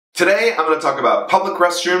Today I'm going to talk about public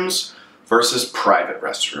restrooms versus private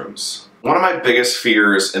restrooms. One of my biggest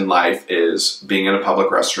fears in life is being in a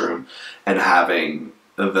public restroom and having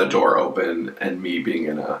the door open and me being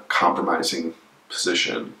in a compromising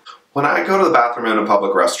position. When I go to the bathroom in a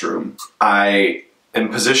public restroom, I am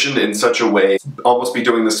positioned in such a way, almost be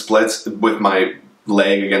doing the splits with my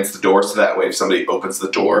leg against the door, so that way if somebody opens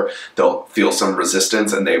the door, they'll feel some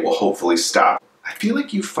resistance and they will hopefully stop. I feel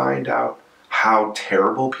like you find out how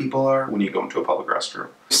terrible people are when you go into a public restroom.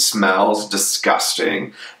 It smells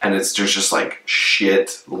disgusting, and it's just like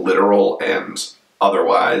shit, literal and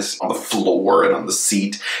otherwise, on the floor and on the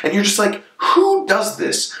seat. And you're just like, who does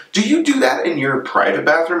this? Do you do that in your private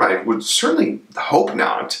bathroom? I would certainly hope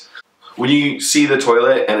not. When you see the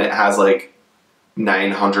toilet and it has like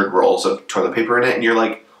 900 rolls of toilet paper in it, and you're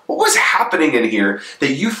like, what was happening in here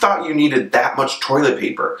that you thought you needed that much toilet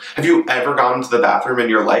paper? Have you ever gone to the bathroom in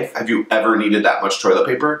your life? Have you ever needed that much toilet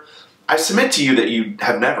paper? I submit to you that you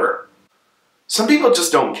have never. Some people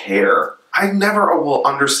just don't care. I never will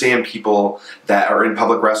understand people that are in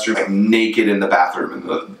public restrooms like naked in the bathroom,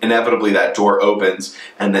 and inevitably that door opens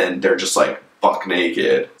and then they're just like buck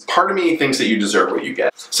naked. Part of me thinks that you deserve what you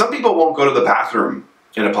get. Some people won't go to the bathroom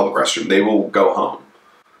in a public restroom. They will go home.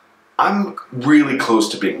 I'm really close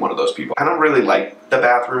to being one of those people. I don't really like the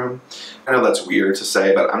bathroom. I know that's weird to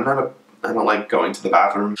say, but I don't like going to the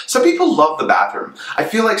bathroom. Some people love the bathroom. I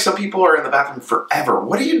feel like some people are in the bathroom forever.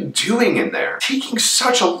 What are you doing in there? Taking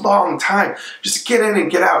such a long time. Just get in and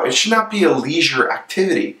get out. It should not be a leisure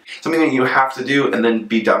activity. Something that you have to do and then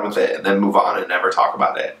be done with it and then move on and never talk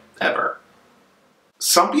about it, ever.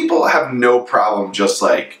 Some people have no problem just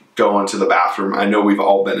like going to the bathroom. I know we've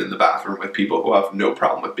all been in the bathroom with people who have no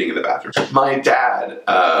problem with being in the bathroom. My dad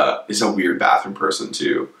is a weird bathroom person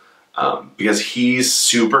too, because he's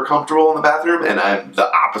super comfortable in the bathroom and I'm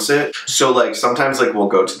the opposite. So like sometimes like we'll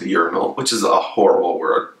go to the urinal, which is a horrible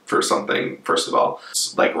word for something, first of all.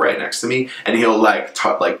 It's like right next to me, and he'll like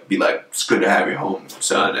be like, it's good to have you home,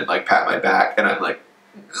 son, and like pat my back, and I'm like,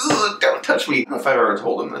 ugh, don't touch me. I don't know if I've ever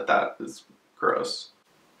told him that that is gross.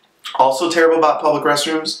 Also terrible about public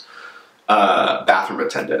restrooms, bathroom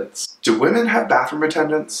attendants. Do women have bathroom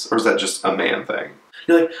attendants, or is that just a man thing?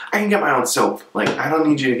 You're like, I can get my own soap. Like, I don't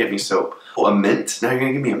need you to get me soap. Oh, a mint? Now you're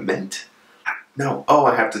gonna give me a mint? No. Oh,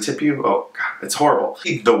 I have to tip you? Oh, God, it's horrible.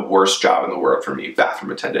 The worst job in the world for me,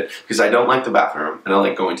 bathroom attendant, because I don't like the bathroom, and I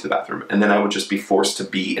like going to the bathroom, and then I would just be forced to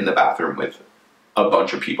be in the bathroom with a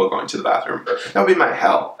bunch of people going to the bathroom. That would be my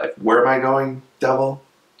hell. Like, where am I going, devil?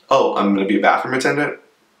 Oh, I'm gonna be a bathroom attendant?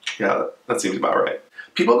 Yeah, that seems about right.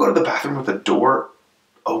 People go to the bathroom with the door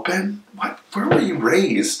open? What? Where were you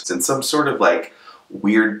raised? In some sort of like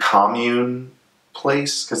weird commune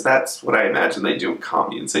place? Because that's what I imagine they do in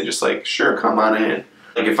communes. They just like, sure, come on in.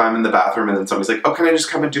 Like if I'm in the bathroom and then somebody's like, oh, can I just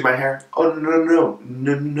come and do my hair? Oh,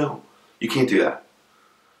 no. You can't do that.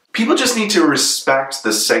 People just need to respect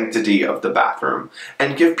the sanctity of the bathroom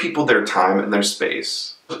and give people their time and their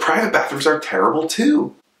space. The private bathrooms are terrible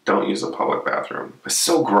too. Don't use a public bathroom. It's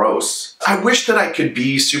so gross. I wish that I could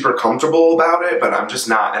be super comfortable about it, but I'm just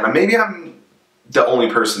not. And maybe I'm the only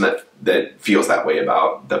person that feels that way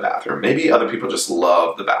about the bathroom. Maybe other people just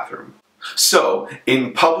love the bathroom. So,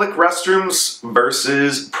 in public restrooms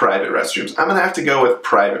versus private restrooms, I'm gonna have to go with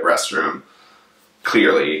private restroom.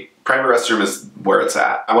 Clearly. Private restroom is where it's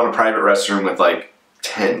at. I want a private restroom with like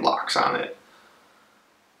 10 locks on it.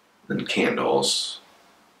 And candles.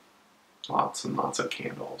 Lots and lots of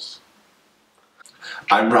candles.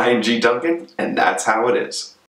 I'm Ryan G. Duncan, and that's how it is.